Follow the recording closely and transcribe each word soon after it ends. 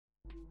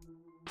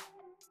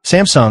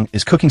Samsung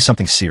is cooking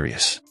something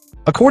serious.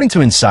 According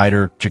to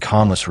insider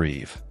Galaxy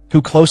Reeve,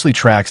 who closely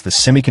tracks the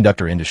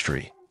semiconductor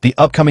industry, the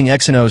upcoming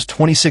Exynos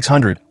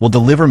 2600 will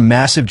deliver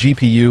massive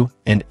GPU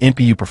and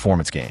NPU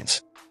performance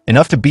gains,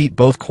 enough to beat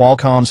both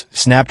Qualcomm's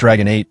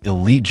Snapdragon 8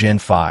 Elite Gen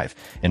 5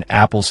 and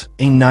Apple's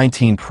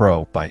A19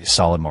 Pro by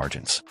solid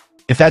margins.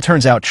 If that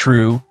turns out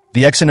true,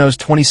 the Exynos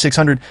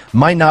 2600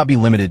 might not be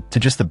limited to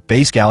just the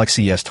base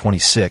Galaxy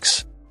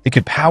S26. It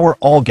could power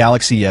all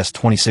Galaxy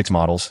S26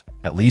 models,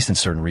 at least in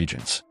certain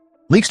regions.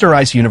 Leakster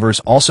Ice Universe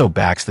also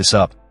backs this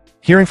up,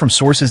 hearing from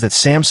sources that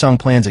Samsung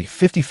plans a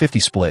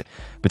 50-50 split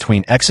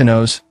between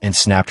Exynos and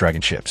Snapdragon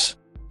chips.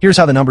 Here's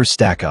how the numbers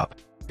stack up.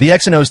 The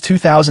Exynos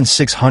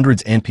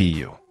 2600's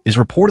NPU is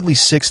reportedly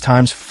 6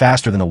 times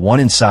faster than the one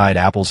inside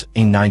Apple's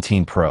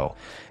A19 Pro,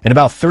 and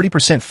about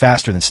 30%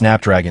 faster than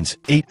Snapdragon's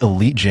 8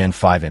 Elite Gen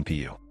 5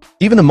 NPU.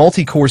 Even the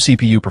multi-core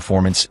CPU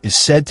performance is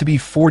said to be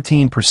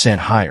 14%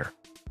 higher,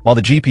 while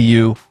the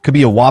GPU could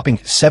be a whopping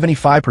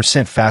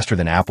 75% faster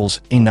than Apple's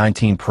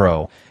A19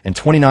 Pro and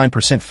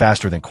 29%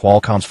 faster than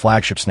Qualcomm's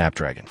flagship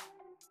Snapdragon.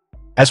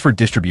 As for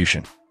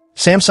distribution,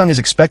 Samsung is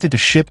expected to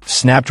ship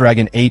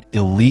Snapdragon 8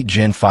 Elite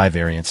Gen 5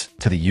 variants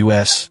to the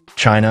US,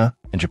 China,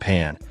 and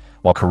Japan,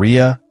 while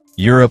Korea,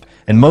 Europe,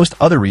 and most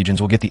other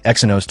regions will get the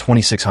Exynos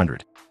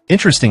 2600.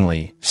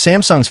 Interestingly,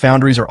 Samsung's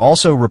foundries are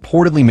also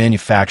reportedly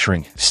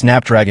manufacturing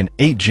Snapdragon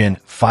 8 Gen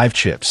 5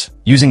 chips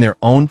using their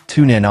own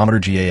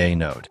 2nm GAA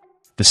node,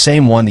 the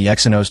same one the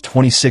Exynos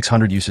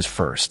 2600 uses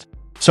first.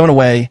 So in a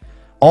way,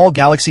 all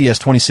Galaxy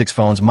S26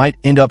 phones might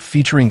end up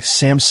featuring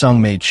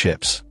Samsung-made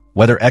chips,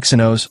 whether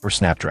Exynos or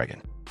Snapdragon.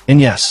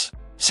 And yes,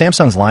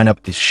 Samsung's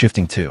lineup is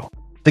shifting too.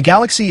 The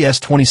Galaxy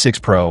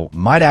S26 Pro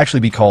might actually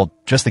be called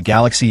just the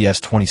Galaxy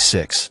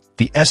S26.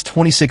 The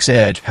S26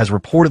 Edge has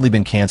reportedly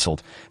been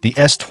canceled, the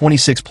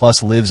S26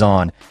 Plus lives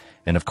on,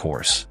 and of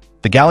course,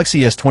 the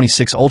Galaxy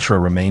S26 Ultra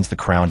remains the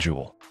crown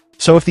jewel.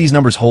 So if these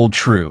numbers hold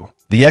true,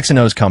 the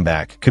Exynos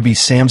comeback could be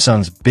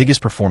Samsung's biggest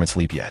performance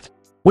leap yet.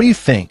 What do you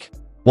think?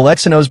 Will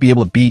Exynos be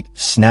able to beat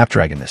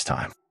Snapdragon this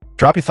time?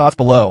 Drop your thoughts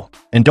below,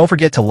 and don't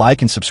forget to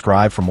like and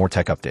subscribe for more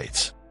tech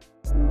updates.